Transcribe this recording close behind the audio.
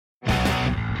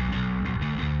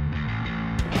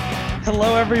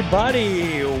Hello,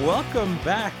 everybody. Welcome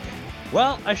back.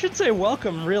 Well, I should say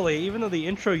welcome, really, even though the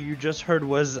intro you just heard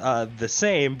was the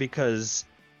same because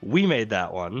we made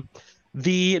that one.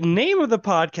 The name of the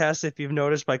podcast, if you've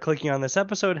noticed by clicking on this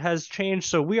episode, has changed.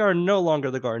 So we are no longer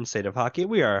the Garden State of Hockey.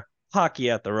 We are Hockey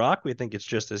at the Rock. We think it's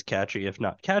just as catchy, if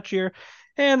not catchier.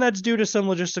 And that's due to some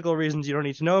logistical reasons you don't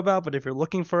need to know about. But if you're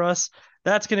looking for us,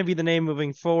 that's going to be the name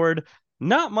moving forward.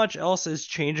 Not much else is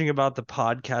changing about the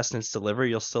podcast and its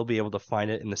delivery. You'll still be able to find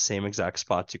it in the same exact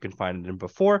spots you can find it in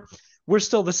before. We're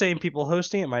still the same people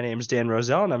hosting it. My name's Dan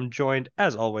Roselle, and I'm joined,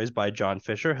 as always, by John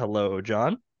Fisher. Hello,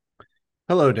 John.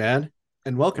 Hello, Dan,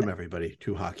 and welcome everybody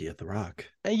to Hockey at the Rock.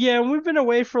 Yeah, we've been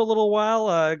away for a little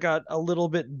while. Got a little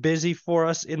bit busy for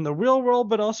us in the real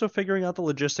world, but also figuring out the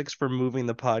logistics for moving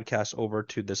the podcast over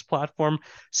to this platform.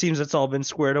 Seems it's all been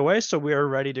squared away, so we are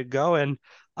ready to go. And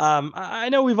I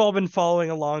know we've all been following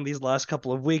along these last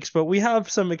couple of weeks, but we have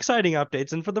some exciting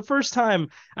updates. And for the first time,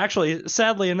 actually,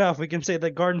 sadly enough, we can say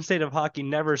that Garden State of Hockey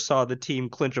never saw the team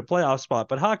clinch a playoff spot,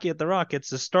 but Hockey at the Rock gets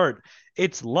to start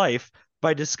its life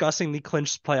by discussing the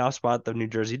clinched playoff spot, the New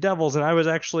Jersey Devils. And I was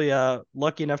actually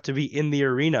lucky enough to be in the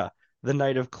arena the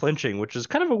night of clinching, which is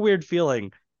kind of a weird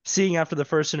feeling, seeing after the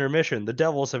first intermission, the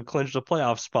Devils have clinched a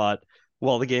playoff spot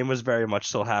while the game was very much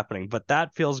still happening. But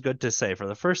that feels good to say. For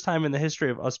the first time in the history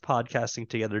of us podcasting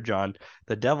together, John,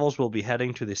 the Devils will be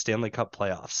heading to the Stanley Cup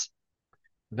playoffs.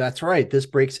 That's right. This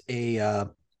breaks a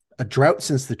drought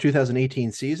since the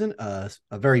 2018 season, a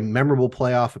very memorable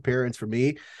playoff appearance for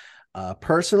me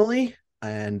personally,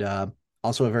 and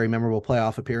also a very memorable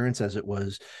playoff appearance as it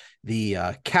was the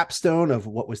capstone of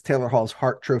what was Taylor Hall's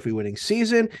Hart Trophy winning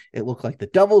season. It looked like the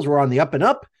Devils were on the up and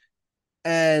up,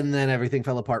 and then everything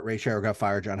fell apart. Ray Shero got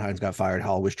fired, John Hynes got fired,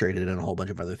 Hall was traded, and a whole bunch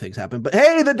of other things happened. But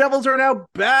hey, the Devils are now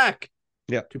back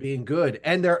to being good,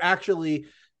 and they're actually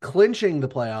clinching the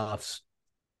playoffs,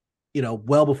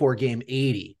 well before game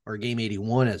 80 or game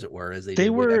 81, as it were, as they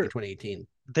did way back in 2018.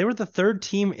 They were the third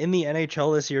team in the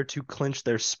NHL this year to clinch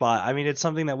their spot. I mean, it's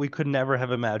something that we could never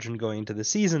have imagined going into the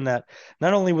season, that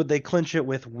not only would they clinch it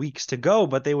with weeks to go,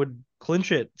 but they would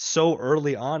clinch it so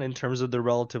early on in terms of their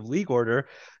relative league order,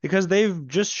 because they've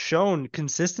just shown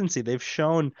consistency. They've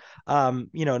shown, no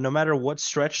matter what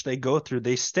stretch they go through,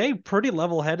 they stay pretty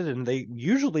level-headed, and they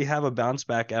usually have a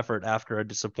bounce-back effort after a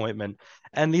disappointment.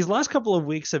 And these last couple of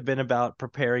weeks have been about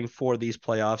preparing for these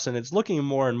playoffs, and it's looking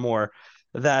more and more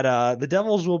that the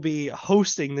Devils will be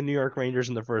hosting the New York Rangers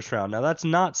in the first round. Now, that's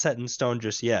not set in stone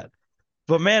just yet.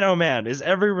 But man, oh man, is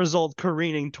every result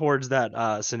careening towards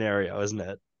that scenario, isn't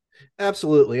it?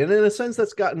 Absolutely. And in a sense,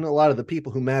 that's gotten a lot of the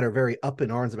people who matter very up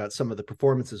in arms about some of the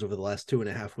performances over the last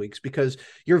 2.5 weeks, because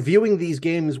you're viewing these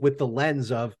games with the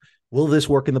lens of, will this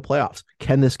work in the playoffs?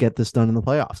 Can this get this done in the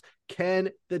playoffs?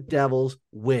 Can the Devils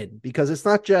win? Because it's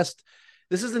not just,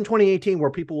 this isn't 2018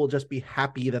 where people will just be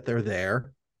happy that they're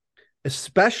there,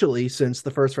 especially since the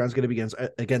first round is going to be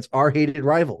against our hated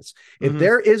rivals. If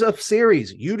there is a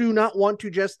series, you do not want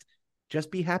to just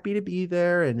be happy to be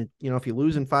there. And, if you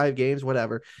lose in 5 games,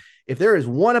 whatever, if there is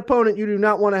one opponent you do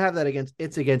not want to have that against,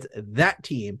 it's against that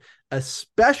team,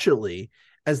 especially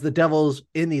as the Devils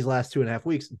in these last 2.5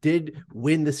 weeks did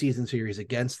win the season series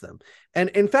against them. And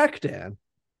in fact, Dan,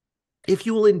 if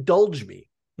you will indulge me,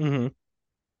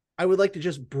 I would like to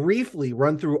just briefly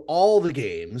run through all the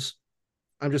games.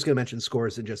 I'm just going to mention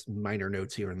scores and just minor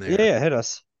notes here and there. Yeah, hit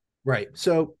us. Right.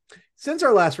 So since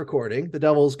our last recording, the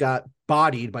Devils got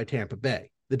bodied by Tampa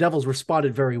Bay. The Devils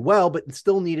responded very well, but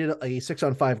still needed a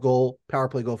 6-on-5 goal, power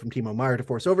play goal from Timo Meier to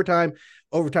force overtime.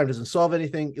 Overtime doesn't solve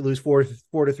anything. You lose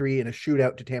 4-3 in a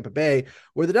shootout to Tampa Bay,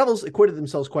 where the Devils acquitted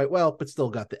themselves quite well, but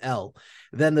still got the L.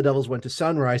 Then the Devils went to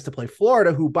Sunrise to play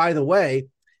Florida, who, by the way,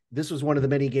 this was one of the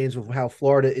many games of how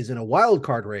Florida is in a wild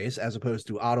card race, as opposed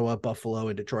to Ottawa, Buffalo,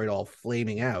 and Detroit all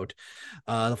flaming out.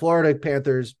 The Florida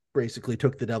Panthers basically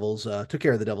took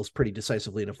care of the Devils pretty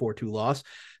decisively in a 4-2 loss.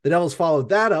 The Devils followed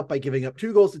that up by giving up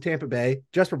 2 goals to Tampa Bay.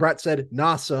 Jesper Bratt said,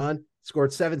 "Nah, son,"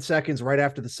 scored 7 seconds right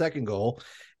after the second goal.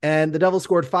 And the Devils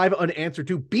scored 5 unanswered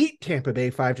to beat Tampa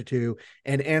Bay 5-2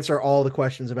 and answer all the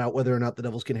questions about whether or not the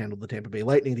Devils can handle the Tampa Bay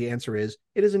Lightning. The answer is,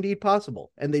 it is indeed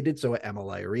possible. And they did so at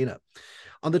MLI Arena.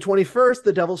 On the 21st,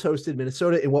 the Devils hosted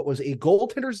Minnesota in what was a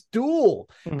goaltender's duel.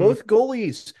 Both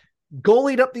goalies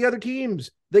goalied up the other teams.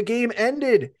 The game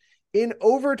ended in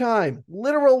overtime.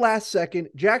 Literal last second,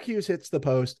 Jack Hughes hits the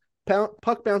post.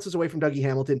 Puck bounces away from Dougie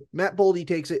Hamilton. Matt Boldy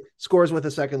takes it, scores with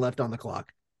a second left on the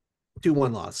clock.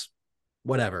 2-1 loss.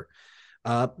 Whatever.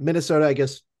 Minnesota, I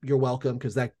guess you're welcome,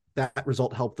 because that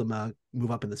result helped them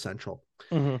move up in the Central.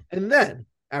 And then,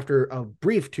 after a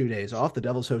brief 2 days off, the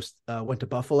Devils went to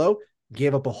Buffalo.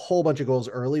 gave up a whole bunch of goals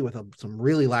early with some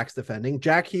really lax defending.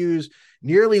 Jack Hughes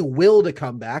nearly willed a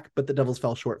comeback, but the Devils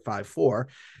fell short 5-4.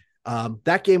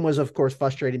 That game was, of course,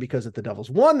 frustrating because if the Devils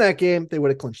won that game, they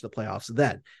would have clinched the playoffs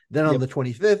then. Then on the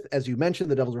 25th, as you mentioned,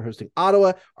 the Devils were hosting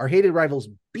Ottawa. Our hated rivals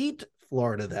beat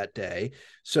Florida that day.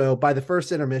 So by the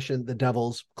first intermission, the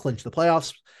Devils clinched the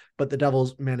playoffs, but the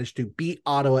Devils managed to beat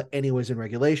Ottawa anyways in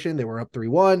regulation. They were up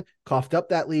 3-1, coughed up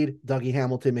that lead. Dougie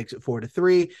Hamilton makes it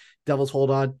 4-3. Devils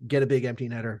hold on, get a big empty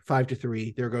netter,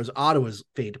 5-3. There goes Ottawa's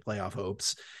fade to playoff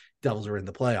hopes. Devils are in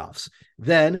the playoffs.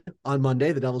 Then on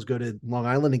Monday, the Devils go to Long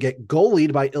Island and get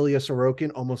goalied by Ilya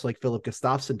Sorokin, almost like Philip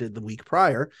Gustafsson did the week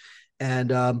prior. And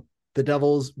the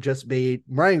Devils just made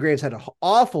Ryan Graves had an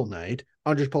awful night.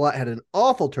 Andres Palat had an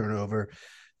awful turnover.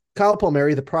 Kyle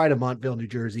Palmieri, the pride of Montville, New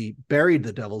Jersey, buried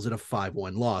the Devils in a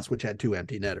 5-1 loss, which had 2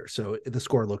 empty netters. So the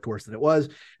score looked worse than it was.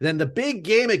 And then the big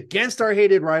game against our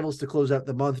hated rivals to close out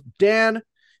the month. Dan,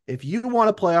 if you want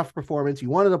a playoff performance, you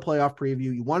wanted a playoff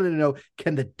preview, you wanted to know,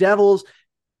 can the Devils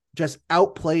just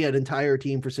outplay an entire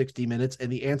team for 60 minutes?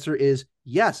 And the answer is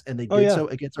yes. And they did so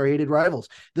against our hated rivals.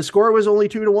 The score was only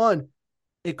 2-1.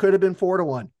 It could have been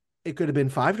 4-1. It could have been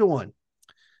 5-1.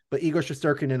 But Igor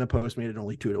Shesterkin in a post made it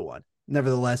only 2-1.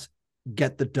 Nevertheless,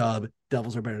 get the dub.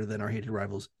 Devils are better than our hated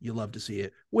rivals. You love to see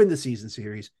it. Win the season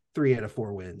series. 3 out of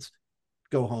 4 wins.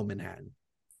 Go home, Manhattan.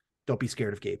 Don't be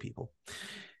scared of gay people.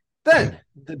 Then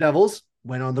the Devils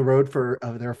went on the road for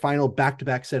their final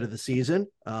back-to-back set of the season.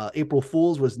 April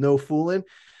Fools was no fooling.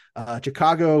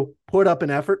 Chicago put up an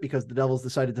effort because the Devils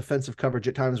decided defensive coverage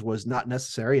at times was not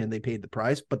necessary, and they paid the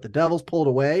price. But the Devils pulled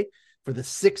away for the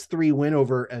 6-3 win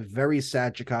over a very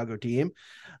sad Chicago team.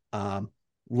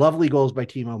 Lovely goals by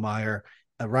Timo Meier,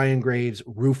 Ryan Graves,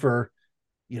 Roofer,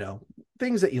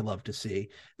 things that you love to see.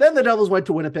 Then the Devils went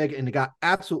to Winnipeg and got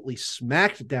absolutely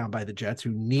smacked down by the Jets,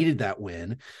 who needed that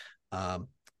win.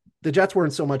 The Jets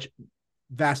weren't so much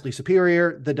vastly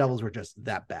superior. The Devils were just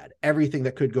that bad. Everything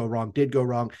that could go wrong did go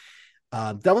wrong.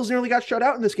 Devils nearly got shut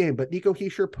out in this game, but Nico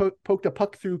Hischier poked a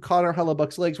puck through Connor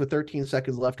Hellebuck's legs with 13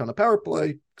 seconds left on a power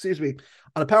play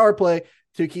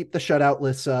to keep the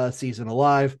shutoutless season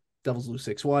alive. Devils lose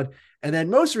 6-1. And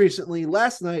then most recently,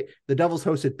 last night, the Devils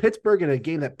hosted Pittsburgh in a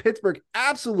game that Pittsburgh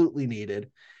absolutely needed.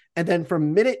 And then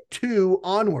from minute 2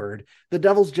 onward, the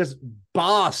Devils just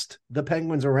bossed the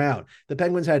Penguins around. The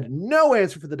Penguins had no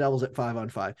answer for the Devils at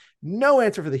 5-on-5, no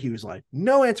answer for the Hughes line,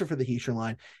 no answer for the Hischier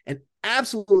line, and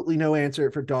absolutely no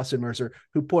answer for Dawson Mercer,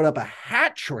 who put up a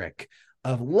hat trick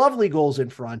of lovely goals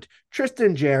in front.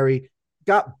 Tristan Jarry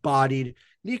got bodied.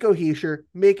 Nico Hischier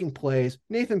making plays.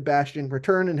 Nathan Bastian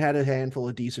returned and had a handful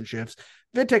of decent shifts.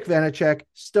 Vitek Vanacek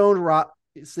stoned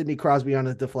Sidney Crosby on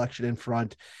a deflection in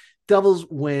front. Devils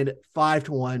win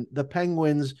 5-1. The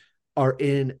Penguins are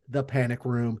in the panic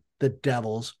room. The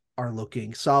Devils are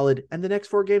looking solid. And the next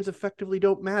 4 games effectively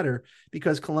don't matter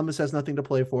because Columbus has nothing to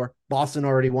play for. Boston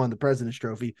already won the President's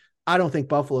Trophy. I don't think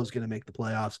Buffalo's going to make the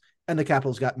playoffs. And the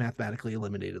Capitals got mathematically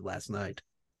eliminated last night.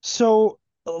 So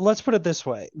let's put it this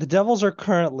way. The Devils are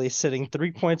currently sitting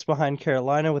 3 points behind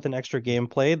Carolina with an extra game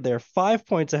played. They're 5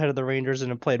 points ahead of the Rangers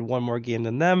and have played 1 more game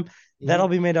than them. That'll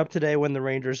be made up today when the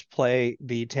Rangers play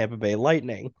the Tampa Bay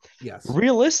Lightning. Yes.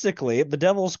 Realistically, the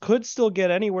Devils could still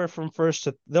get anywhere from first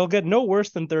to they'll get no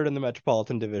worse than third in the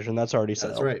Metropolitan Division. That's already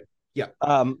settled. That's right.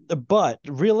 Yeah. But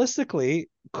realistically,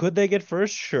 could they get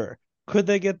first? Sure. Could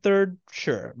they get third?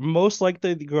 Sure. Most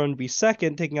likely they're going to be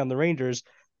second, taking on the Rangers.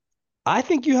 I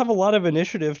think you have a lot of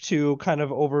initiative to kind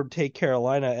of overtake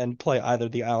Carolina and play either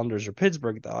the Islanders or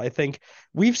Pittsburgh, though. I think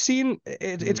we've seen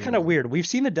it's kind of weird. We've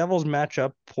seen the Devils match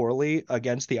up poorly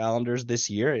against the Islanders this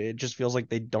year. It just feels like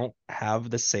they don't have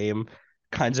the same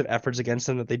kinds of efforts against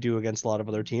them that they do against a lot of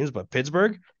other teams. But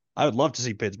Pittsburgh, I would love to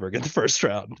see Pittsburgh in the first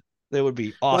round. They would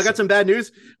be awesome. Well, I got some bad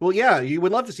news. Well, yeah, you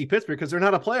would love to see Pittsburgh because they're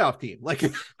not a playoff team. Like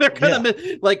they're kind of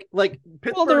like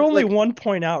Pittsburgh. Well, they're only 1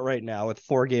 point out right now with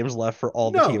 4 games left for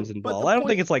all the teams involved. I don't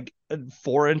think it's like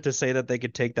foreign to say that they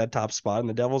could take that top spot and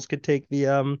the Devils could take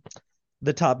the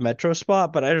top Metro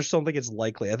spot, but I just don't think it's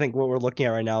likely. I think what we're looking at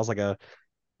right now is like a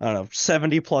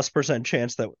 70+%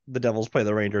 chance that the Devils play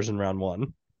the Rangers in round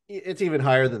 1. It's even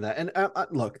higher than that. And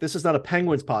look, this is not a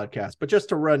Penguins podcast, but just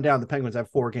to run down, the Penguins have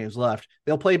 4 games left.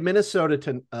 They'll play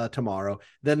Minnesota tomorrow.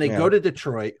 Then they go to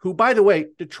Detroit, who, by the way,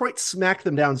 Detroit smacked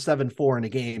them down 7-4 in a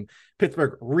game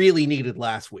Pittsburgh really needed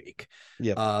last week.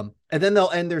 Yep. And then they'll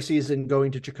end their season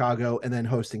going to Chicago and then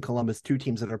hosting Columbus, 2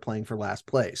 teams that are playing for last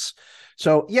place.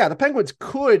 So, yeah, the Penguins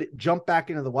could jump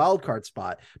back into the wild card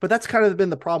spot, but that's kind of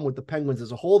been the problem with the Penguins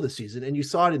as a whole this season. And you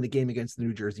saw it in the game against the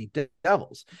New Jersey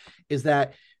Devils, is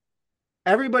that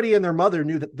everybody and their mother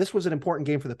knew that this was an important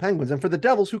game for the Penguins, and for the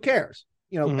Devils, who cares?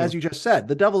 as you just said,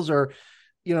 the Devils are,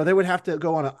 they would have to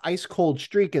go on an ice cold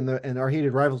streak, and our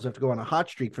hated rivals have to go on a hot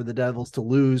streak for the Devils to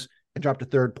lose and drop to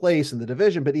third place in the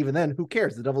division. But even then, who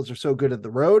cares? The Devils are so good at the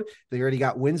road. They already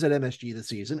got wins at MSG this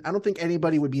season. I don't think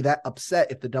anybody would be that upset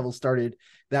if the Devils started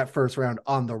that first round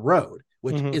on the road,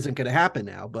 which isn't going to happen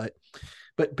now. But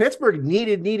Pittsburgh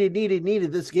needed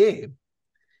this game.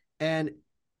 And,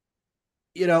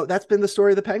 that's been the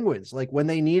story of the Penguins. Like, when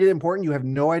they need it important, you have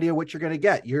no idea what you're going to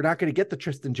get. You're not going to get the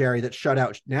Tristan Jarry that shut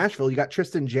out Nashville. You got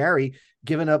Tristan Jarry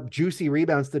giving up juicy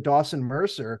rebounds to Dawson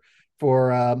Mercer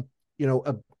for,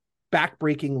 a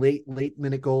back-breaking late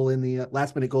minute goal in the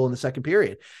last minute goal in the second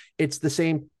period. It's the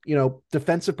same,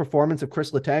 defensive performance of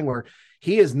Chris Letang, where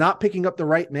he is not picking up the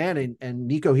right man, and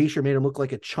Nico Hischier made him look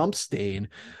like a chump stain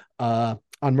on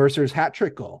Mercer's hat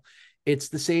trick goal. It's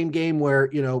the same game where,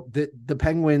 the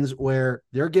Penguins, where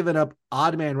they're giving up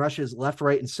odd man rushes left,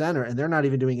 right, and center, and they're not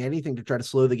even doing anything to try to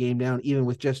slow the game down, even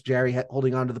with just Jarry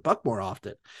holding on to the puck more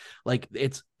often. Like,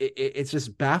 it's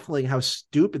just baffling how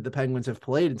stupid the Penguins have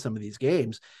played in some of these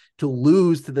games to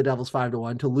lose to the Devils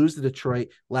 5-1, to lose to Detroit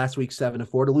last week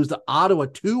 7-4, to lose to Ottawa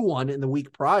 2-1 in the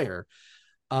week prior.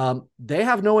 They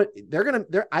have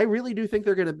I really do think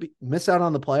they're going to miss out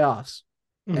on the playoffs.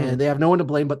 And they have no one to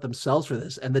blame but themselves for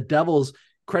this. And the Devils,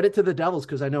 credit to the Devils,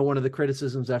 because I know one of the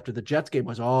criticisms after the Jets game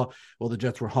was, the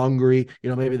Jets were hungry.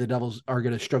 Maybe the Devils are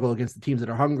going to struggle against the teams that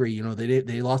are hungry.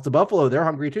 They lost to Buffalo. They're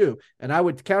hungry too. And I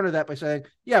would counter that by saying,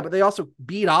 yeah, but they also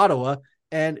beat Ottawa,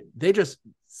 and they just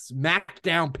smacked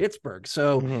down Pittsburgh.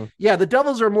 So yeah, the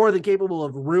Devils are more than capable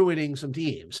of ruining some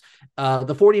teams.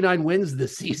 The 49 wins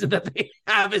this season that they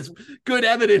have is good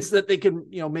evidence that they can,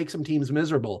 make some teams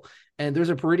miserable. And there's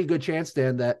a pretty good chance,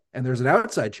 Dan, and there's an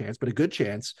outside chance, but a good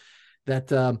chance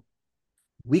that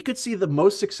we could see the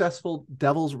most successful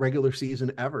Devils regular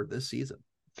season ever this season.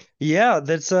 Yeah,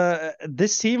 that's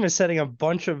this team is setting a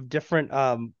bunch of different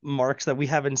marks that we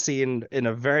haven't seen in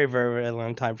a very, very, very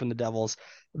long time from the Devils.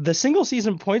 The single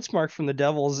season points mark from the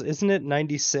Devils, isn't it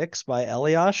 96 by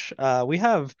Elias? We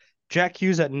have Jack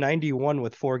Hughes at 91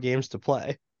 with 4 games to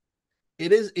play.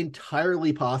 It is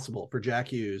entirely possible for Jack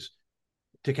Hughes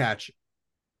to catch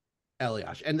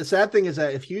Elias. And the sad thing is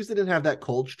that if Hughes didn't have that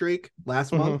cold streak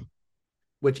last month,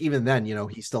 which even then,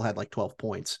 he still had like 12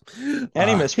 points. And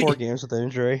he missed 4 games with an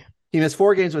injury. He missed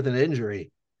 4 games with an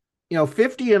injury.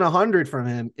 50 and 100 from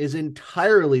him is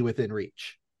entirely within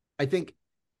reach. I think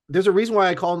there's a reason why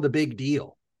I call him the big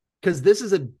deal, because this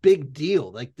is a big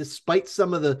deal. Like, despite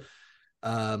some of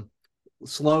the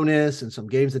slowness and some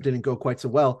games that didn't go quite so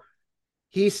well,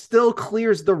 he still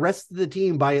clears the rest of the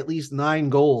team by at least 9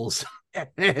 goals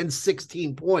and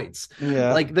 16 points.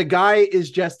 Yeah. Like, the guy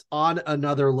is just on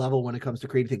another level when it comes to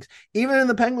creating things. Even in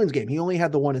the Penguins game, he only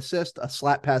had the 1 assist, a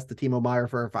slap pass to Timo Meier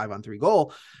for a 5-on-3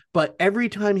 goal. But every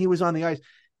time he was on the ice,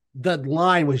 the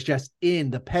line was just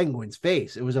in the Penguins'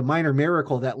 face. It was a minor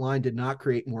miracle that line did not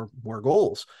create more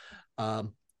goals,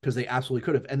 because they absolutely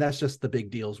could have. And that's just the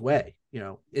big deal's way.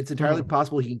 It's entirely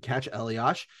possible he can catch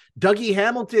Elias. Dougie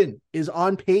Hamilton is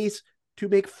on pace to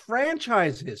make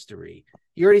franchise history.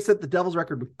 He already set the Devils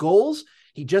record with goals.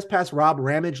 He just passed Rob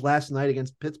Ramage last night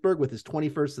against Pittsburgh with his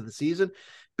 21st of the season.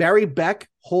 Barry Beck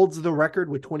holds the record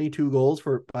with 22 goals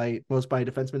by a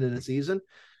defenseman in a season.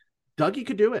 Dougie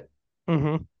could do it.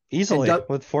 Easily,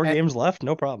 with 4 games left,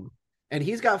 no problem. And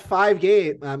he's got 5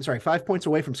 points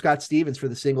away from Scott Stevens for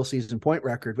the single season point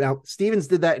record. Now, Stevens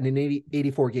did that in an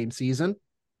 84 game season.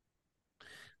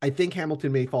 I think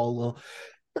Hamilton may fall a little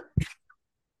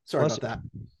about that.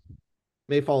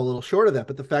 May fall a little short of that,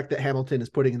 but the fact that Hamilton is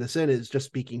putting this in is just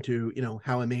speaking to,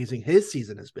 how amazing his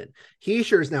season has been. He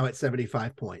sure is now at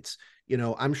 75 points.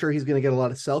 I'm sure he's going to get a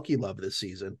lot of Selke love this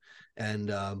season. And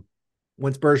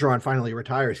once Bergeron finally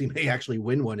retires, he may actually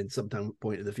win one at some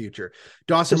point in the future.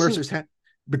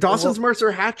 Dawson's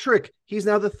Mercer hat trick. He's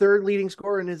now the 3rd leading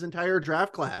scorer in his entire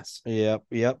draft class. Yep.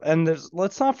 And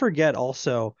let's not forget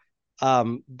also,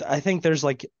 I think there's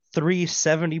like 3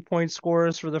 70-point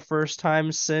scorers for the first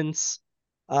time since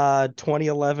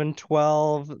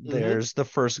 2011-12. There's the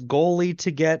first goalie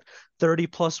to get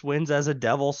 30-plus wins as a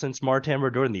Devil since Martin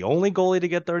Brodeur, and the only goalie to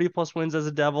get 30-plus wins as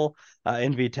a Devil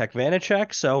in Vitek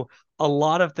Vanacek. So a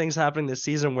lot of things happening this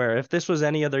season where if this was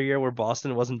any other year where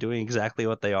Boston wasn't doing exactly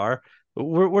what they are,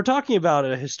 we're talking about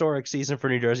a historic season for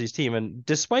New Jersey's team. And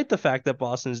despite the fact that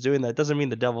Boston's doing that, doesn't mean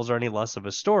the Devils are any less of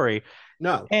a story.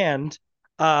 No. And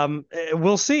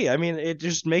we'll see. I mean, it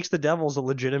just makes the Devils a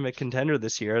legitimate contender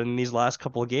this year. And in these last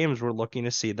couple of games, we're looking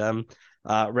to see them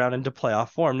round into playoff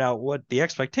form. Now, what the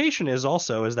expectation is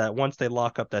also is that once they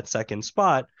lock up that second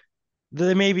spot,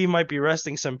 they might be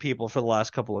resting some people for the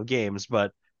last couple of games,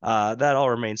 but that all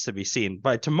remains to be seen.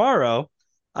 By tomorrow,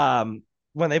 Um,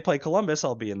 when they play Columbus,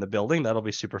 I'll be in the building. That'll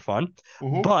be super fun.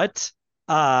 Mm-hmm. But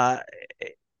uh,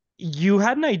 you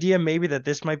had an idea maybe that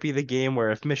this might be the game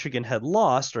where if Michigan had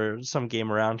lost or some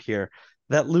game around here,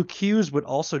 that Luke Hughes would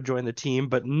also join the team.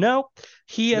 But no,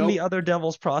 he and the Nope. other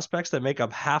Devils prospects that make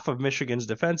up half of Michigan's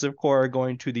defensive core are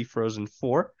going to the Frozen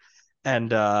Four. And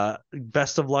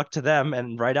best of luck to them.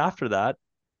 And right after that,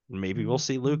 maybe we'll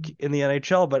see Luke in the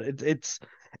NHL. But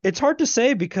it's hard to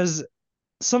say because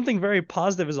something very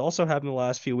positive has also happened in the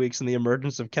last few weeks in the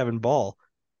emergence of Kevin Ball.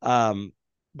 Um,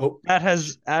 Oh, that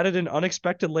has added an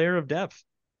unexpected layer of depth.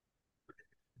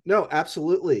 no,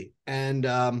 absolutely. And,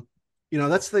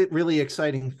 that's the really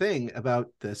exciting thing about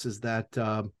this is that,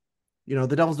 the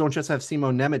Devils don't just have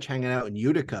Simo Nemec hanging out in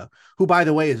Utica, who, by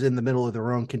the way, is in the middle of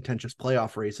their own contentious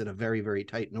playoff race in a very, very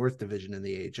tight North Division in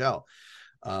the AHL.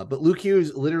 But Luke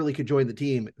Hughes literally could join the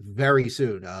team very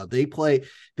soon. They play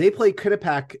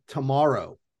Quinnipiac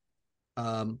tomorrow.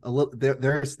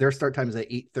 Their start time is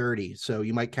at 8:30, so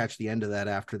you might catch the end of that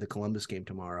after the Columbus game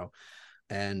tomorrow.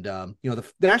 And the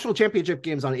national championship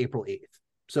game's on April 8th.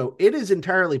 So it is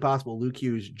entirely possible Luke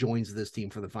Hughes joins this team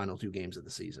for the final 2 games of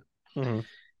the season. Mm-hmm.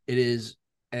 It is,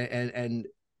 and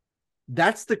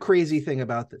that's the crazy thing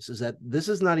about this, is that this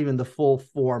is not even the full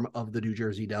form of the New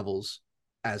Jersey Devils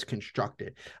as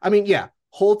constructed. I mean, yeah,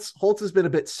 Holtz has been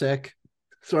a bit sick,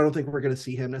 so I don't think we're going to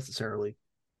see him necessarily.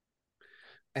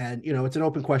 And it's an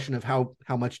open question of how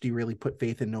much do you really put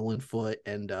faith in Nolan Foote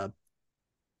and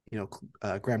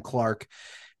Graham Clark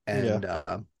and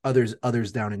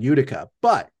others down in Utica.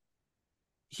 But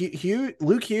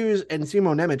Luke Hughes and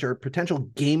Simo Nemec are potential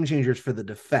game changers for the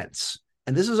defense.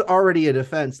 And this is already a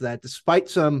defense that, despite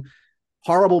some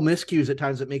horrible miscues at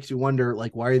times, that makes you wonder,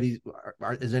 like, why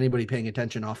is anybody paying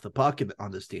attention off the puck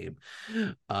on this team?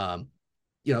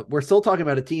 We're still talking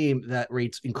about a team that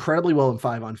rates incredibly well in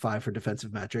 5-on-5 for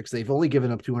defensive metrics. They've only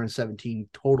given up 217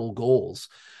 total goals.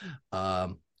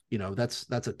 That's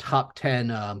a top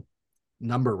 10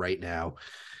 number right now.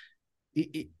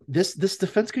 This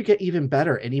defense could get even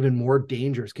better and even more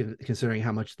dangerous considering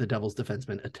how much the Devils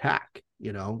defensemen attack.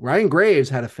 Ryan Graves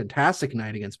had a fantastic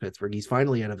night against Pittsburgh. He's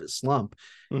finally out of his slump.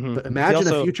 Mm-hmm. But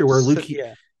imagine a future where Luke,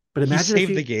 but imagine he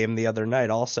saved the game the other night.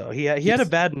 Also, he had a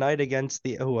bad night against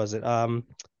the who was it?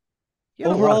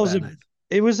 Overall,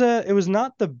 it was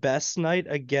not the best night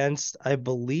against. I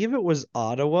believe it was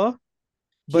Ottawa.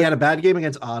 He had a bad game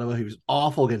against Ottawa. He was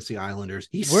awful against the Islanders.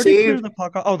 Where did he clear the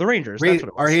puck off? Oh, the Rangers. That's what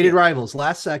it was. Our hated rivals.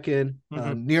 Last second,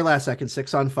 near last second,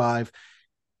 6-on-5.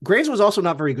 Graves was also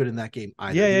not very good in that game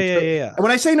either. Yeah. And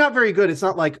when I say not very good, it's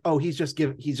not like, oh, he's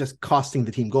just costing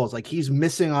the team goals. Like, he's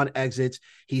missing on exits.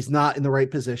 He's not in the right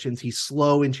positions. He's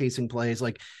slow in chasing plays.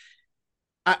 Like,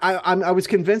 I was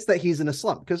convinced that he's in a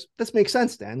slump, because this makes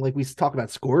sense, Dan. Like, we talk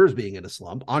about scorers being in a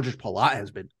slump. Andrej Palat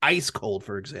has been ice cold,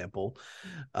 for example,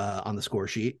 on the score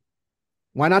sheet.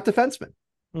 Why not defenseman?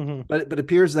 Mm-hmm. But it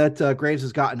appears that Graves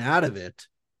has gotten out of it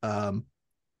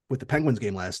with the Penguins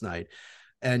game last night.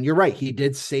 And you're right, he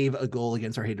did save a goal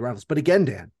against our hated rivals. But again,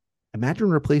 Dan,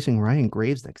 imagine replacing Ryan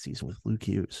Graves next season with Luke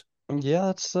Hughes. Yeah,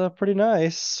 that's pretty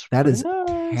nice. That is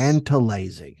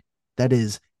tantalizing. That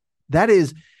is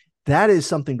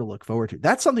something to look forward to.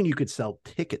 That's something you could sell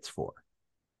tickets for.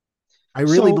 I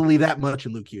really believe that much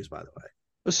in Luke Hughes, by the way.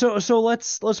 So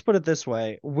let's put it this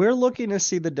way. We're looking to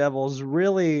see the Devils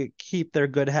really keep their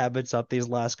good habits up these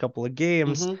last couple of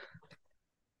games. Mm-hmm.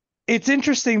 It's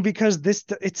interesting because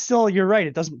it's still, you're right,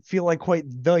 it doesn't feel like quite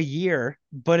the year,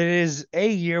 but it is a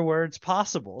year where it's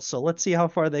possible. So let's see how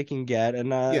far they can get.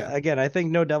 And again, I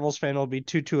think no Devils fan will be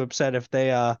too upset if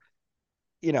they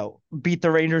beat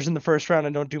the Rangers in the first round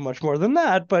and don't do much more than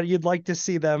that, but you'd like to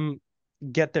see them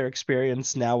get their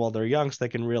experience now while they're young, so they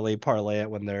can really parlay it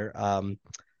when they're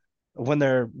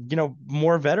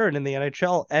more veteran in the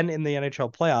NHL and in the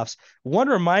NHL playoffs. One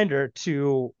reminder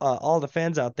to all the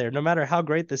fans out there, no matter how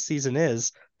great this season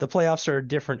is, the playoffs are a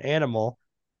different animal,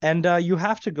 and you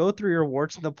have to go through your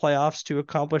warts in the playoffs to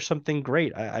accomplish something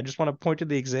great. I just want to point to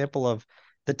the example of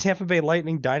the Tampa Bay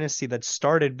Lightning dynasty that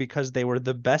started because they were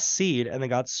the best seed and they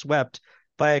got swept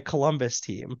by a Columbus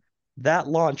team. That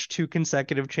launched 2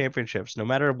 consecutive championships. No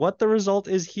matter what the result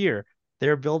is here,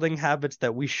 they're building habits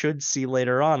that we should see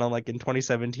later on, unlike in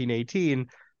 2017-18,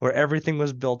 where everything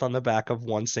was built on the back of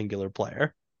one singular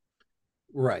player.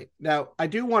 Right. Now, I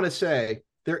do want to say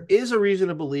there is a reason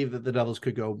to believe that the Devils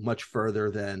could go much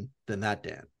further than that,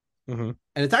 Dan. Mm-hmm.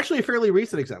 And it's actually a fairly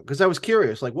recent example, because I was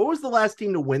curious, like, what was the last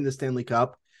team to win the Stanley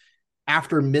Cup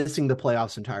after missing the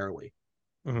playoffs entirely?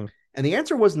 Mm-hmm. And the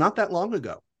answer was not that long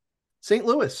ago. St.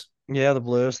 Louis. Yeah, the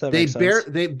Blues.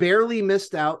 They barely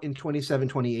missed out in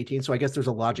 2018. So I guess there's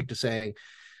a logic to saying,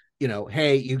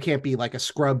 hey, you can't be like a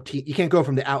scrub team. You can't go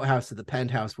from the outhouse to the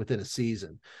penthouse within a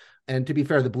season. And to be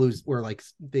fair, the Blues were like,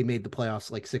 they made the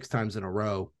playoffs like 6 times in a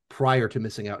row prior to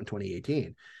missing out in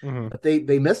 2018. Mm-hmm. But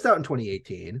they missed out in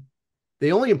 2018.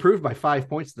 They only improved by 5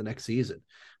 points the next season,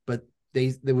 but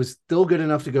they was still good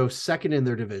enough to go second in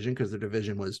their division because their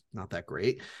division was not that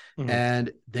great. Mm-hmm.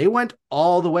 And they went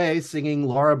all the way singing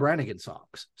Laura Branigan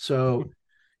songs. So,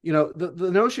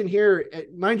 the notion here,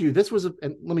 mind you, this was,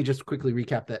 and let me just quickly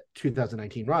recap that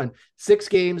 2019 run: 6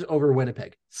 games over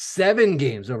Winnipeg, 7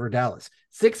 games over Dallas,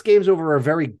 6 games over a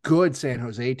very good San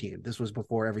Jose team. This was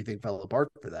before everything fell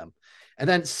apart for them. And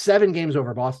then 7 games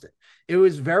over Boston. It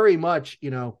was very much,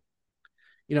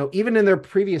 even in their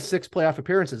previous 6 playoff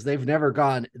appearances, they've never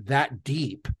gone that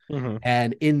deep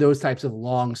and in those types of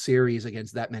long series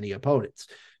against that many opponents.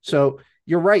 So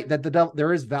you're right that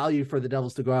there is value for the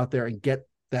Devils to go out there and get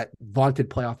that vaunted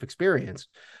playoff experience.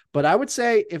 But I would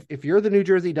say if you're the New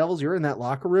Jersey Devils, you're in that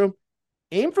locker room,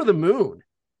 aim for the moon.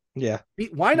 Yeah.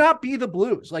 Why not be the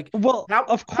Blues? Like, well,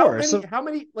 of course. How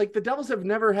many, like, the Devils have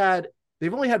never had,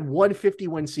 they've only had one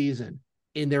 50-win season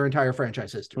in their entire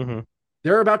franchise history.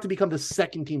 They're about to become the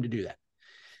second team to do that.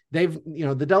 They've,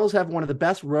 the Devils have one of the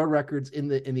best road records in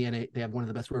the NA. They have one of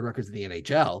the best road records in the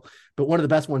NHL, but one of the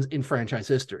best ones in franchise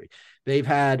history. They've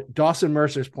had Dawson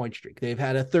Mercer's point streak. They've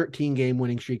had a 13-game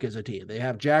winning streak as a team. They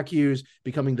have Jack Hughes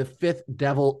becoming the 5th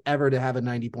Devil ever to have a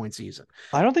 90-point season.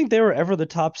 I don't think they were ever the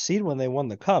top seed when they won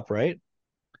the cup, right?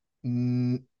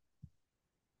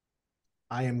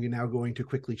 I am now going to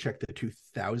quickly check the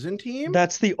 2000 team.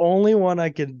 That's the only one I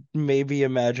could maybe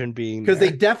imagine being, because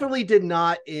they definitely did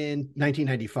not in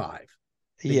 1995.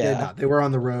 They did not. They were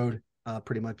on the road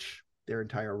pretty much their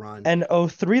entire run. And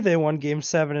 03, they won Game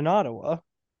 7 in Ottawa.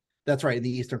 That's right, in the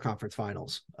Eastern Conference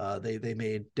Finals. They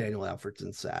made Daniel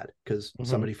Alfredsson sad because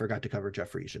somebody forgot to cover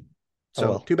Jeff Friesen.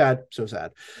 So too bad, so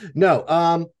sad. No,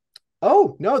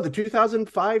 the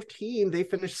 2005 team, they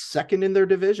finished second in their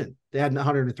division. They had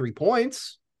 103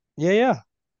 points. Yeah.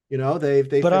 They but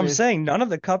finished... I'm saying none of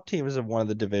the cup teams have won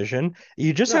the division.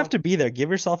 You just have to be there. Give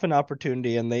yourself an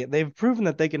opportunity, and they've proven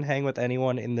that they can hang with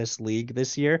anyone in this league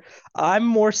this year. I'm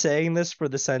more saying this for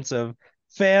the sense of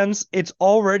fans. It's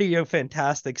already a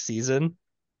fantastic season.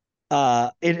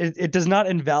 It does not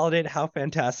invalidate how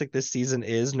fantastic this season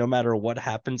is, no matter what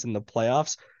happens in the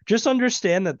playoffs. Just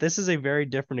understand that this is a very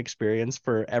different experience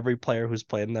for every player who's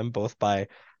played in them, both by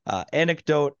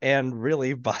anecdote and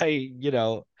really by,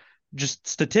 just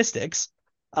statistics.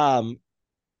 They'll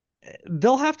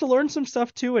have to learn some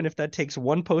stuff too, and if that takes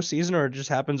one postseason or it just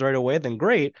happens right away, then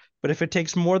great. But if it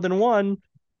takes more than one,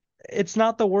 it's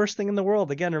not the worst thing in the world.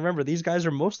 Again, remember, these guys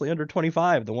are mostly under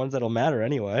 25, the ones that'll matter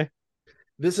anyway.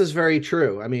 This is very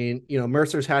true. I mean,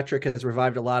 Mercer's hat trick has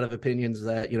revived a lot of opinions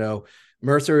that,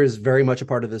 Mercer is very much a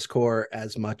part of this core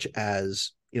as much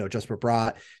as, Jesper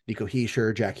Bratt, Nico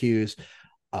Hischier, Jack Hughes.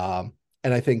 And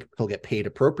I think he'll get paid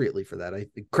appropriately for that. I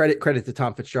think credit to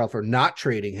Tom Fitzgerald for not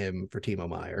trading him for Timo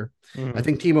Meier. I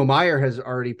think Timo Meier has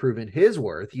already proven his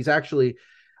worth. I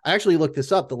actually looked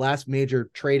this up. The last major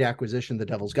trade acquisition the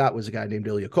Devils got was a guy named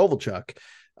Ilya Kovalchuk.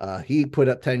 He put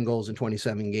up 10 goals in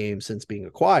 27 games since being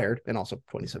acquired, and also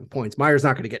 27 points. Meier's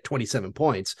not going to get 27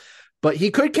 points, but he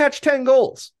could catch 10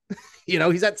 goals.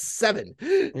 He's at 7,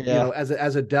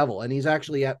 as a Devil, and he's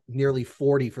actually at nearly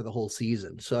 40 for the whole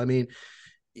season. So, I mean,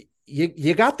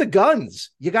 you got the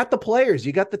guns, you got the players,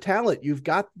 you got the talent, you've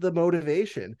got the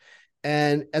motivation.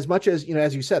 And as much as,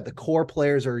 as you said, the core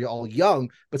players are all young,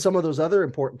 but some of those other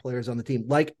important players on the team,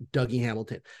 like Dougie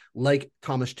Hamilton, like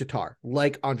Thomas Tatar,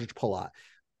 like Ondrej Palat,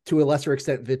 to a lesser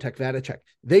extent, Vitek Vanacek,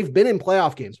 they've been in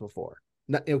playoff games before.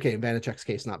 In Vanacek's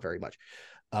case, not very much.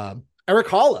 Erik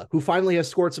Haula, who finally has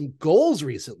scored some goals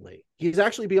recently. He's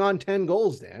actually beyond 10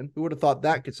 goals, Dan. Who would have thought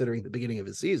that considering the beginning of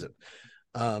his season?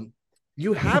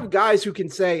 You have guys who can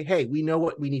say, hey, we know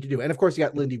what we need to do. And of course, you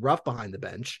got Lindy Ruff behind the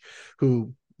bench,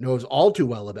 who knows all too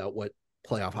well about what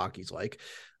playoff hockey's like.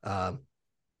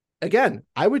 Again,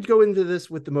 I would go into this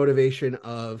with the motivation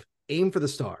of aim for the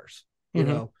stars.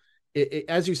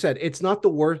 As you said, it's not the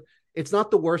worst. It's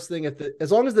not the worst thing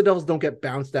as long as the Devils don't get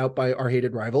bounced out by our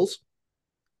hated rivals.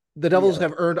 The Devils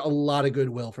have earned a lot of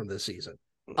goodwill from this season.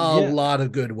 A lot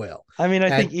of goodwill. I mean, I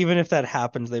think even if that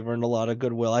happens, they've earned a lot of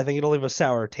goodwill. I think it'll leave a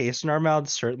sour taste in our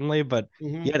mouths, certainly. But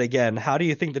yet again, how do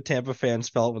you think the Tampa fans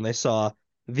felt when they saw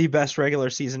the best regular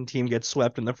season team get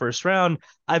swept in the first round?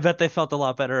 I bet they felt a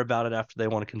lot better about it after they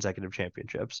won consecutive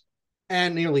championships.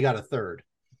 And nearly got a third.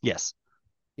 Yes.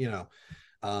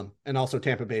 And also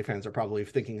Tampa Bay fans are probably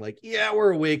thinking like, yeah,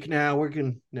 we're awake now. We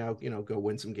can now, go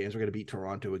win some games. We're going to beat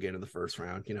Toronto again in the first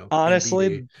round, NBD.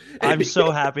 Honestly, I'm so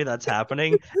happy that's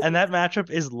happening, and that matchup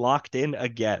is locked in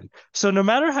again. So no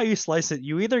matter how you slice it,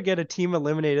 you either get a team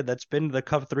eliminated that's been to the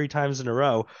Cup 3 times in a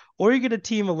row, or you get a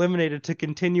team eliminated to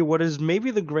continue what is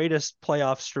maybe the greatest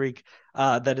playoff streak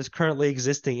that is currently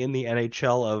existing in the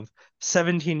NHL of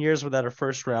 17 years without a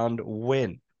first round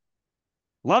win.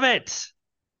 Love it.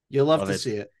 You'll love Love to it.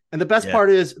 see it. And the best part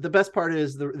is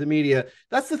the media.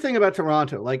 That's the thing about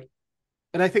Toronto. Like,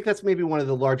 and I think that's maybe one of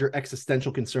the larger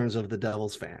existential concerns of the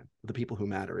Devils fan, the people who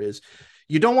matter, is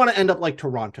you don't want to end up like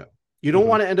Toronto. You don't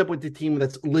want to end up with the team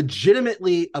that's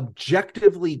legitimately,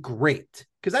 objectively great,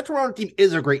 because that Toronto team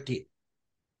is a great team.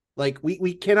 Like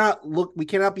we cannot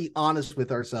be honest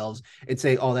with ourselves and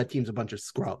say, oh, that team's a bunch of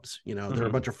scrubs. They're a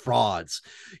bunch of frauds.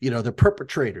 They're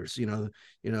perpetrators.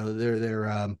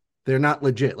 They're not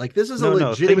legit. Like, this is a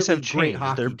No, things legitimately have great changed.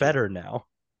 hockey They're team. better now.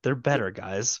 They're better,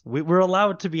 guys. We're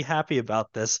allowed to be happy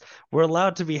about this. We're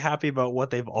allowed to be happy about what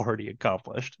they've already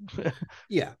accomplished.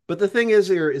 Yeah, but the thing is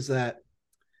here is that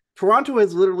Toronto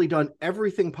has literally done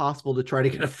everything possible to try to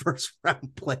get a first round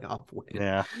playoff win.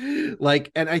 Yeah.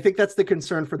 Like, and I think that's the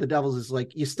concern for the Devils, is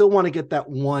like, you still want to get that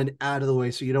one out of the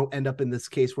way so you don't end up in this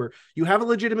case where you have a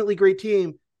legitimately great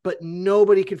team, but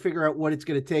nobody can figure out what it's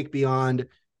going to take beyond,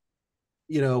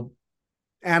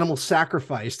 animal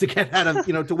sacrifice to get out of,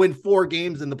 to win 4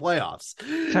 games in the playoffs.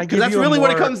 Because that's really what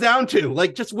it comes down to.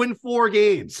 Like, just win 4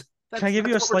 games. Can I give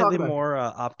you a slightly more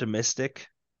optimistic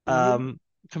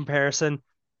comparison?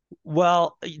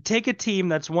 Well, take a team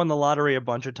that's won the lottery a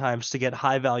bunch of times to get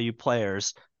high value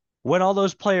players. When all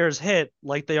those players hit,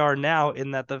 like they are now,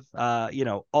 in that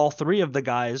all 3 of the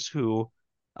guys who,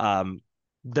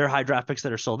 their high draft picks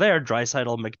that are still there,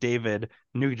 Draisaitl, McDavid,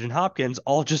 Nugent Hopkins,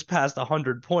 all just passed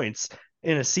 100 points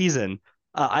in a season.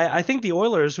 I think the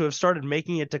Oilers, who have started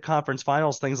making it to conference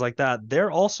finals, things like that, they're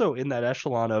also in that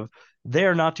echelon of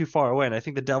they're not too far away. And I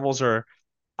think the Devils are.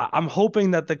 I'm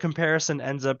hoping that the comparison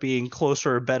ends up being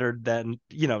closer or better than,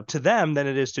 to them than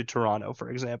it is to Toronto, for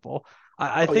example.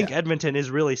 I think Edmonton is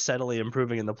really steadily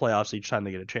improving in the playoffs each time they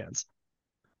get a chance.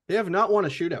 They have not won a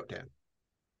shootout, Dan.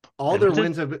 All Edmonton?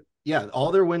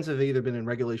 their wins have either been in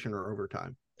regulation or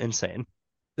overtime. Insane.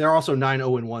 They're also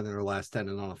 9-0-1 in their last 10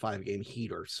 and on a 5-game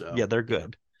heater. So yeah, they're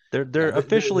good. They're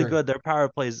officially good. Their power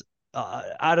plays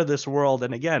out of this world.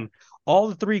 And again, all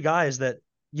the 3 guys that,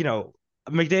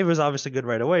 McDavid was obviously good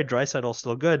right away. Draisaitl's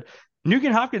still good.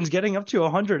 Nugent Hopkins getting up to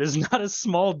 100 is not a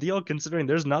small deal, considering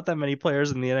there's not that many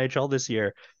players in the NHL this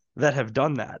year that have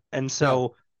done that. And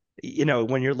so,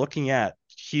 when you're looking at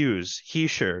Hughes,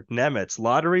 Hischier, Nemitz,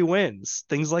 lottery wins,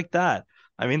 things like that.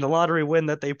 I mean, the lottery win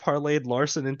that they parlayed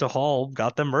Larson into Hall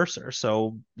got them Mercer.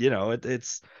 So,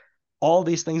 it's all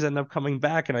these things end up coming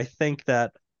back. And I think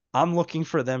that I'm looking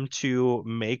for them to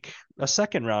make a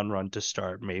second round run to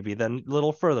start, maybe then a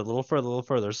little further,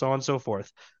 so on and so forth.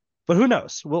 But who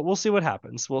knows? We'll see what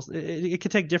happens. It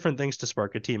could take different things to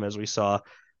spark a team, as we saw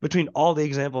between all the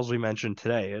examples we mentioned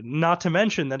today. And not to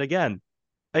mention that, again,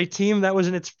 a team that was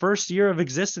in its first year of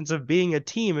existence of being a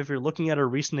team, if you're looking at a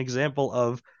recent example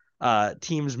of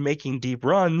teams making deep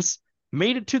runs,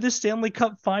 made it to the Stanley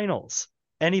Cup Finals.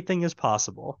 Anything is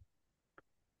possible.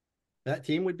 That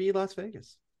team would be Las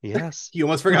Vegas. Yes. You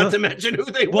almost forgot to mention who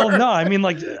they were. Well, no, I mean,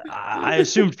 I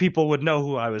assumed people would know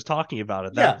who I was talking about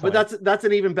at that point. But that's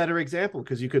an even better example,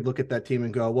 because you could look at that team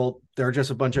and go, well, they're just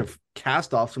a bunch of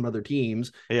cast-offs from other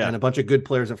teams and a bunch of good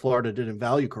players that Florida didn't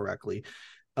value correctly.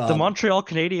 The Montreal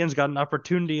Canadiens got an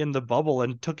opportunity in the bubble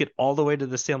and took it all the way to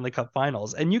the Stanley Cup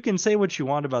Finals. And you can say what you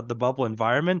want about the bubble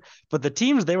environment, but the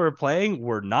teams they were playing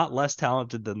were not less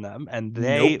talented than them, and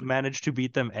they managed to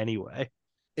beat them anyway.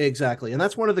 Exactly. And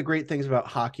that's one of the great things about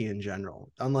hockey in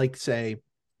general, unlike, say,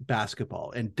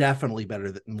 basketball, and definitely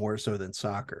more so than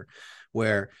soccer,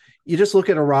 where you just look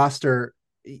at a roster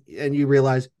and you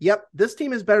realize, yep, this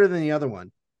team is better than the other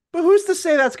one. But who's to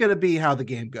say that's going to be how the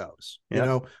game goes?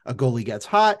 Yep. A goalie gets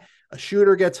hot, a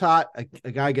shooter gets hot,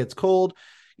 a guy gets cold.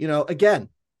 Again,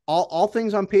 all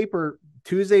things on paper,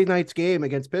 Tuesday night's game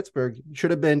against Pittsburgh should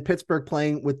have been Pittsburgh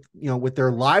playing with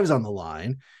their lives on the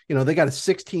line. They got a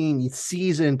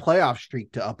 16-season playoff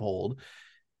streak to uphold,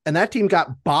 and that team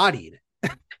got bodied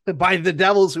by the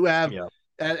Devils, who have,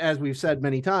 as we've said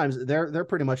many times, they're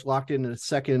pretty much locked in a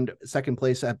second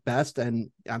place at best,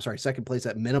 and second place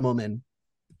at minimum, and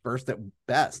first at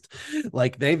best.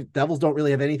 Like, Devils don't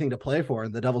really have anything to play for,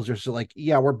 and the Devils are just like,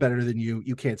 yeah, we're better than you.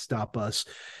 You can't stop us.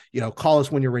 Call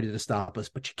us when you're ready to stop us,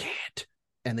 but you can't.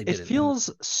 And they did it. It feels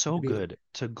so good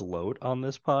to gloat on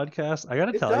this podcast. I got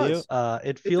to tell you,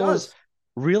 it feels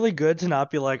really good to not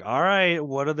be like, all right,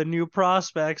 what are the new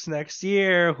prospects next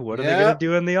year? What are they going to Yeah,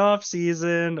 do in the off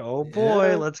season? Oh boy,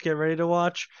 yeah. let's get ready to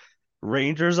watch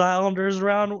Rangers Islanders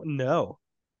round. No,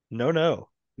 no, no.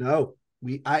 No,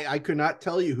 I could not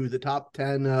tell you who the top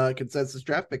 10 consensus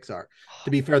draft picks are.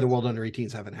 To be fair, the World Under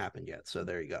 18s haven't happened yet, so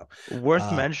there you go. Worth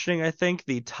Uh, mentioning, I think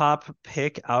the top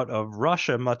pick out of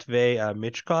Russia, Matvey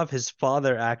Michkov, his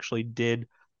father actually did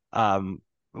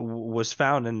was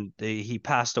found and he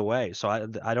passed away. So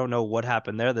I don't know what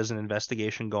happened there. There's an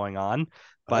investigation going on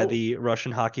by oh, the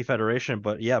Russian Hockey Federation,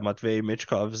 but yeah, Matvey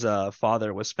Michkov's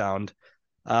father was found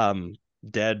um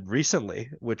dead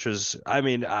recently, which is, I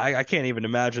mean, I can't even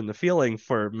imagine the feeling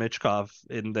for Michkov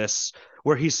in this,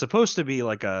 where he's supposed to be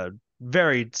like a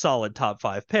very solid top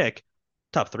five pick,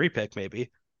 top three pick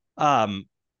maybe. Um,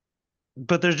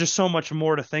 but there's just so much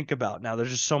more to think about now.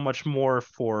 There's just so much more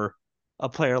for a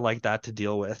player like that to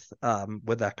deal with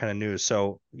that kind of news.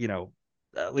 So,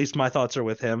 at least my thoughts are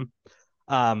with him.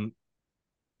 Um,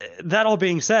 that all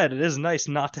being said, it is nice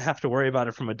not to have to worry about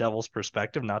it from a Devils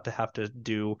perspective, not to have to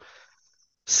do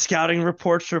scouting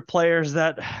reports for players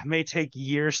that may take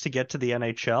years to get to the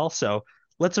NHL. So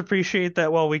let's appreciate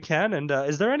that while we can. And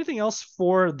is there anything else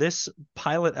for this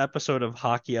pilot episode of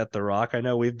Hockey at the Rock? I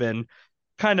know we've been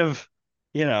kind of,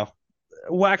 you know,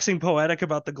 waxing poetic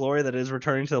about the glory that is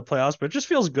returning to the playoffs, but it just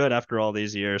feels good after all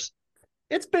these years.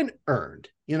 it's been earned,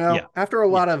 Yeah. after a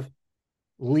Yeah. lot of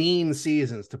lean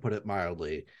seasons, to put it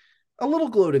mildly. A little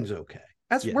gloating's okay.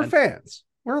 As Yeah. we're fans,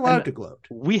 we're allowed And to gloat,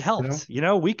 we you know?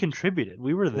 helped, we contributed.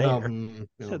 We were Well, there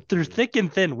through thick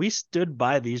and thin. We stood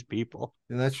by these people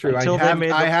and that's true. until they made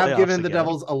the I have playoffs given the again.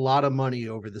 Devils a lot of money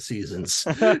over the seasons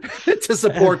to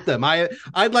support them.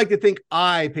 I'd like to think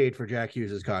I paid for Jack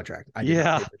Hughes' contract. I did not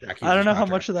Yeah, pay for Jack I Hughes' don't know how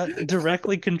contract. much of that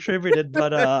directly contributed,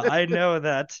 but I know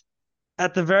that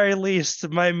at the very least,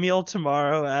 my meal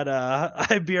tomorrow at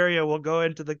Iberia will go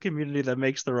into the community that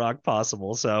makes the rock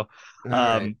possible. So, All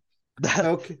right. um, that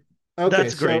Okay. Okay.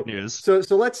 that's great So news.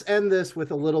 so let's end this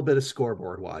with a little bit of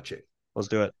scoreboard watching. Let's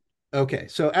do it. Okay.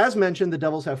 So as mentioned, the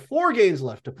Devils have 4 games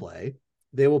left to play.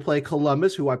 They will play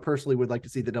Columbus, who I personally would like to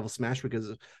see the Devils smash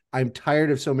because I'm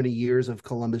tired of so many years of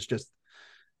Columbus just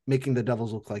making the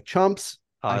Devils look like chumps.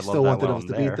 Oh, I I love still that want the when Devils I'm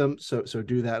to beat there. them. So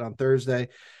do that on Thursday.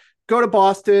 Go to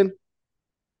Boston.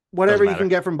 Doesn't Whatever you matter. can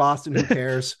get from Boston, who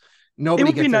cares? It Nobody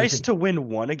would be gets nice anything. to win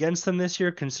one against them this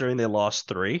year, considering they lost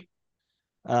three,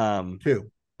 um,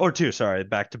 Two. or two, sorry,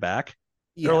 back to back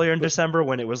Yeah, earlier in but December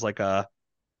when it was like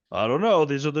I don't know,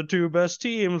 these are the two best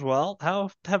teams. Well, how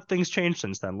have things changed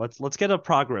since then? Let's get a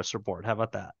progress report. How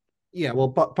about that? yeah, well,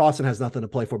 Boston has nothing to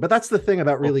play for. But that's the thing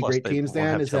about Well, really plus great they teams, won't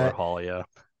Dan, have is Taylor that Hall. Yeah,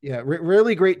 yeah,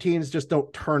 really great teams just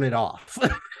don't turn it off.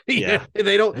 yeah,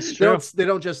 They don't. it's They true. don't. They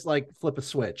don't just like flip a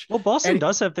switch. Well, Boston And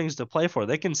does have things to play for.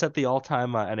 They can set the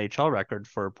all-time NHL record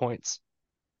for points.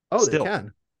 oh, they Still,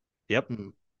 can. yep.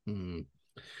 Hmm.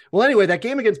 Well, anyway, that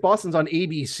game against Boston's on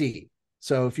ABC.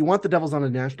 So if you want the Devils on a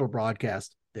national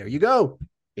broadcast, there you go.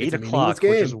 It's Eight a meaningless o'clock,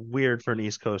 which is game. weird for an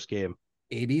East Coast game.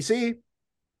 ABC.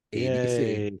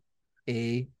 ABC. Yay!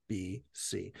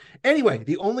 ABC. Anyway,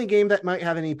 the only game that might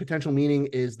have any potential meaning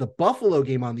is the Buffalo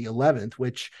game on the 11th,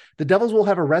 which the Devils will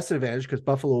have a rest advantage because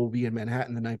Buffalo will be in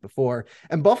Manhattan the night before.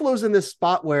 And Buffalo's in this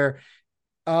spot where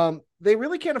they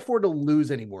really can't afford to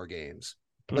lose any more games.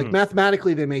 Like Mm,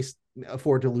 mathematically, they may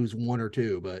afford to lose one or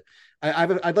two, but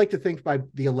I'd like to think by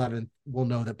the 11th we'll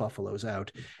know that Buffalo's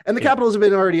out, and the yeah. Capitals have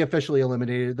been already officially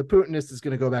eliminated. The Putinist is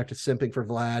going to go back to simping for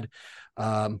Vlad.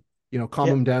 Calm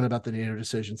Yeah. him down about the NATO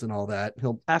decisions and all that.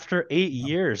 He'll After 8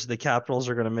 years, the Capitals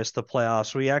are going to miss the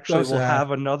playoffs. We so actually will sad.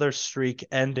 have another streak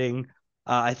ending.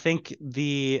 I think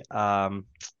the someone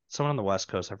on the West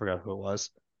Coast, I forgot who it was.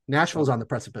 Nashville's on the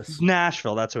precipice.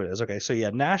 Nashville, that's who it is. Okay, so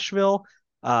yeah, Nashville,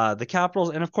 the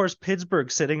Capitals, and of course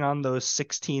Pittsburgh sitting on those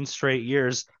 16 straight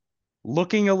years,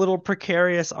 looking a little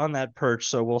precarious on that perch.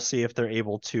 So we'll see if they're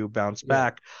able to bounce Yeah,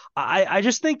 back. I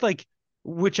just think like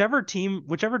whichever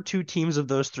two teams of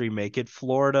those three make it,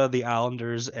 Florida, the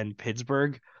Islanders, and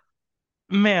Pittsburgh,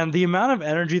 man, the amount of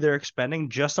energy they're expending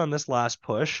just on this last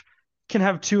push can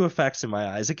have two effects in my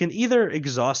eyes. It can either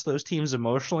exhaust those teams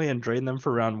emotionally and drain them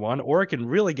for round one, or it can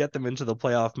really get them into the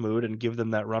playoff mood and give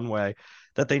them that runway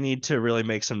that they need to really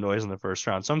make some noise in the first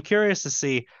round. So I'm curious to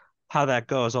see how that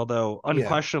goes, although yeah,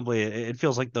 unquestionably it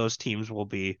feels like those teams will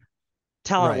be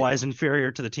talent right. wise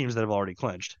inferior to the teams that have already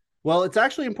clinched. Well, it's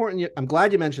actually important. I'm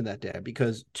glad you mentioned that, Dan,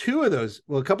 because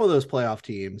a couple of those playoff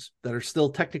teams that are still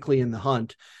technically in the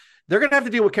hunt, they're going to have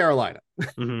to deal with Carolina.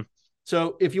 Mm-hmm.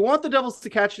 So if you want the Devils to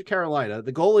catch Carolina,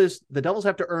 the goal is the Devils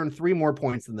have to earn 3 more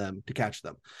points than them to catch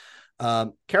them.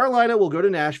 Carolina will go to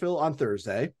Nashville on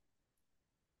Thursday.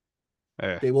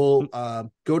 They will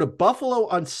go to Buffalo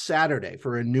on Saturday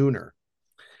for a nooner.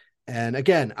 And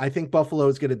again, I think Buffalo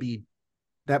is going to be,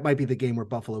 that might be the game where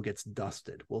Buffalo gets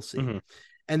dusted. We'll see. Mm-hmm.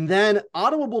 And then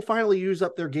Ottawa will finally use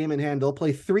up their game in hand. They'll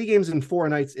play 3 games in 4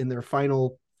 nights in their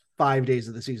final 5 days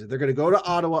of the season. They're going to go to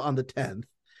Ottawa on the 10th.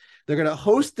 They're going to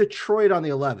host Detroit on the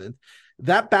 11th.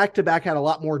 That back-to-back had a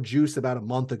lot more juice about a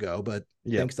month ago, but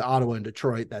thanks to Ottawa and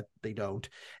Detroit, that they don't.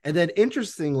 And then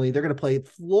interestingly, they're going to play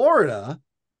Florida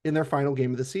in their final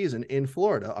game of the season in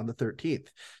Florida on the 13th.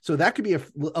 So that could be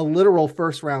a literal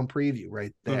first round preview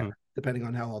right there, depending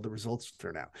on how all the results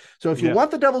turn out. So if you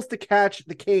want the Devils to catch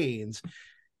the Canes,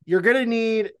 you're going to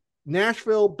need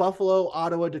Nashville, Buffalo,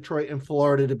 Ottawa, Detroit, and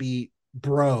Florida to be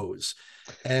bros.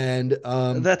 And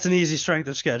that's an easy strength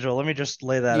of schedule. Let me just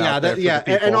lay that out there.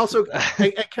 And also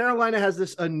Carolina has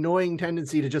this annoying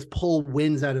tendency to just pull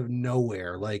wins out of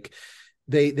nowhere. Like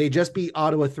they just beat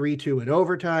Ottawa 3-2 in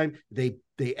overtime. They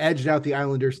edged out the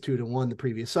Islanders 2-1 the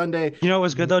previous Sunday. You know what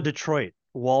was good though? Detroit,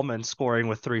 Wallman scoring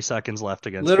with 3 seconds left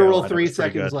against literal Carolina 3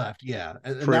 seconds left. Yeah.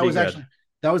 And that was actually,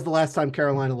 that was the last time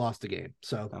Carolina lost a game.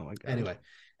 So anyway,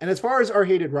 and as far as our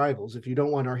hated rivals, if you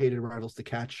don't want our hated rivals to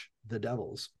catch the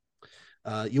Devils,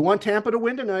 you want Tampa to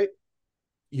win tonight.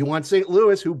 You want St.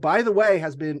 Louis, who, by the way,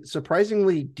 has been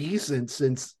surprisingly decent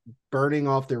since burning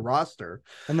off their roster.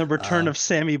 And the return of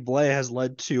Sammy Blais has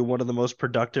led to one of the most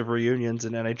productive reunions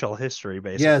in NHL history,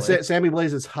 basically. Yeah, Sammy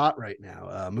Blais is hot right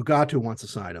now. Mugatu wants to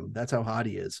sign him. That's how hot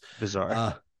he is.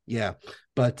 Bizarre.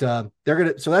 But they're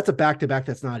going to, so that's a back-to-back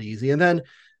that's not easy. And then,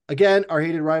 again, our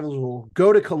hated rivals will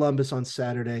go to Columbus on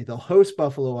Saturday. They'll host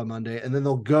Buffalo on Monday, and then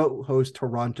they'll go host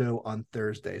Toronto on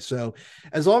Thursday. So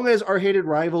as long as our hated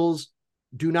rivals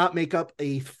do not make up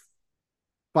a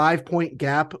 5-point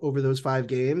gap over those 5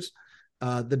 games,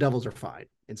 the Devils are fine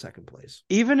in second place.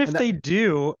 Even if they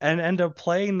do and end up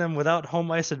playing them without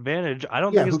home ice advantage, I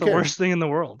don't think it's the worst thing in the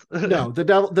world. No, the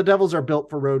Devils are built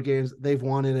for road games. They've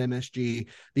won in MSG.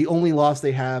 The only loss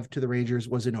they have to the Rangers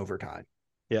was in overtime.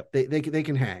 Yep. They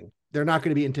can hang. They're not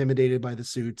going to be intimidated by the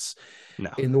suits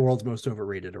in the world's most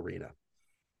overrated arena.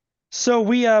 So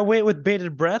we wait with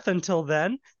bated breath until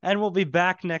then, and we'll be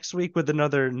back next week with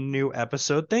another new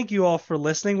episode. Thank you all for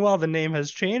listening. While the name has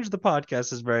changed, the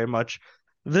podcast is very much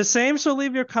the same. So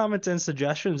leave your comments and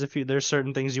suggestions if there's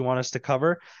certain things you want us to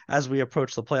cover as we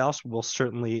approach the playoffs. We'll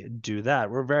certainly do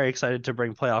that. We're very excited to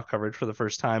bring playoff coverage for the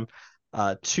first time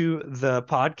to the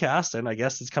podcast, and I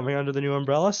guess it's coming under the new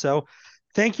umbrella. So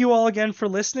thank you all again for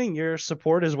listening. Your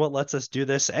support is what lets us do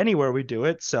this anywhere we do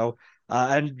it. So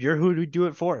and you're who we do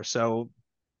it for. So,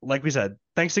 like we said,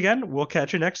 thanks again. We'll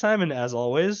catch you next time. And as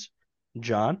always,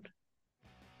 John,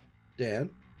 Dan,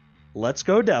 let's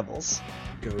go Devils.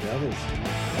 Go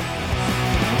Devils.